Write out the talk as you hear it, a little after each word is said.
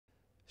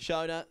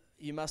Seona,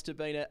 you must have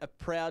been a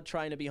proud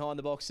trainer behind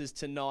the boxes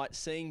tonight.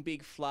 Seeing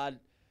Big Flood,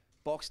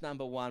 box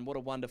number 1, what a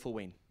wonderful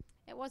win.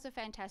 It was a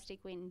fantastic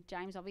win,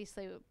 James.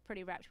 Obviously, we were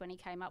pretty rapt when he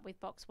came up with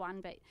box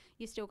 1, but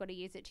you still got to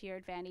use it to your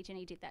advantage, and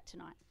he did that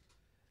tonight.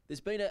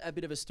 There's been a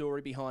bit of a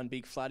story behind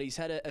Big Flood. He's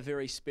had a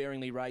very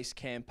sparingly raced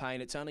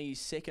campaign. It's only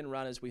his second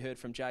run, as we heard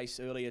from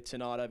Jace earlier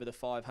tonight, over the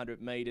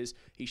 500 metres.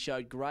 He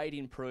showed great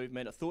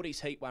improvement. I thought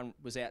his heat one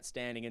was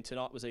outstanding, and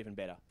tonight was even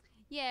better.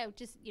 Yeah,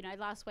 just,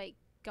 last week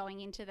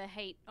going into the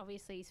heat,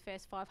 obviously his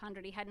first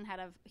 500, he hadn't had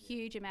a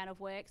huge amount of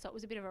work, so it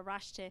was a bit of a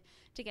rush to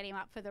get him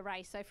up for the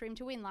race. So for him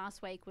to win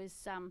last week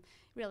was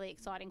really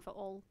exciting for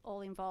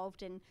all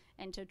involved, and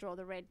to draw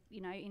the red,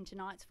 in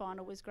tonight's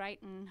final was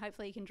great, and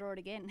hopefully he can draw it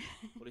again.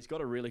 Well, he's got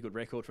a really good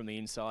record from the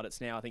inside.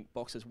 It's now, I think,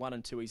 boxes 1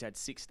 and 2. He's had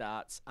 6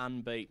 starts,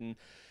 unbeaten.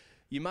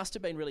 You must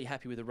have been really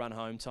happy with the run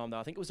home time, though.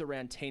 I think it was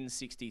around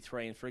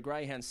 10.63, and for a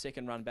greyhound's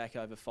second run back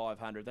over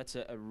 500, that's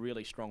a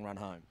really strong run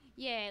home.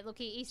 Yeah, look,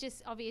 he's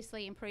just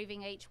obviously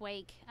improving each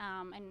week,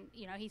 and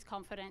his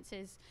confidence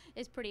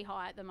is pretty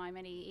high at the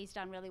moment. He's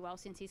done really well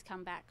since he's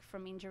come back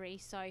from injury,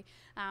 so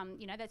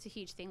that's a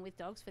huge thing with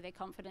dogs, for their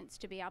confidence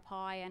to be up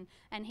high,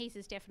 and his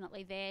is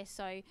definitely there.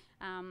 So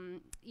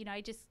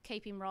just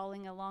keep him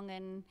rolling along,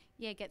 and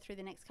get through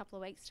the next couple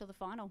of weeks till the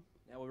final.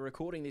 Now, we're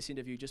recording this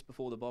interview just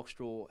before the box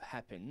draw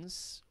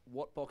happens.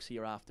 What box are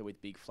you after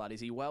with Big Flood? Is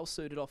he well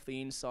suited off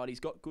the inside? He's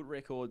got good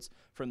records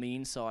from the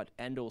inside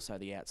and also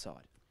the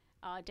outside.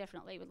 I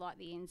definitely would like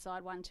the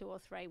inside. 1, 2 or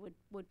 3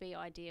 would be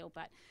ideal,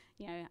 but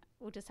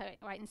we'll just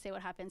wait and see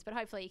what happens, but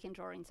hopefully he can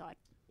draw inside.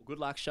 Well, good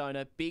luck,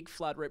 Seona. Big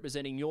Flood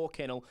representing your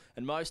kennel,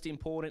 and most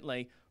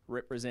importantly,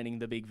 representing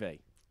the Big V.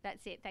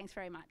 That's it. Thanks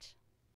very much.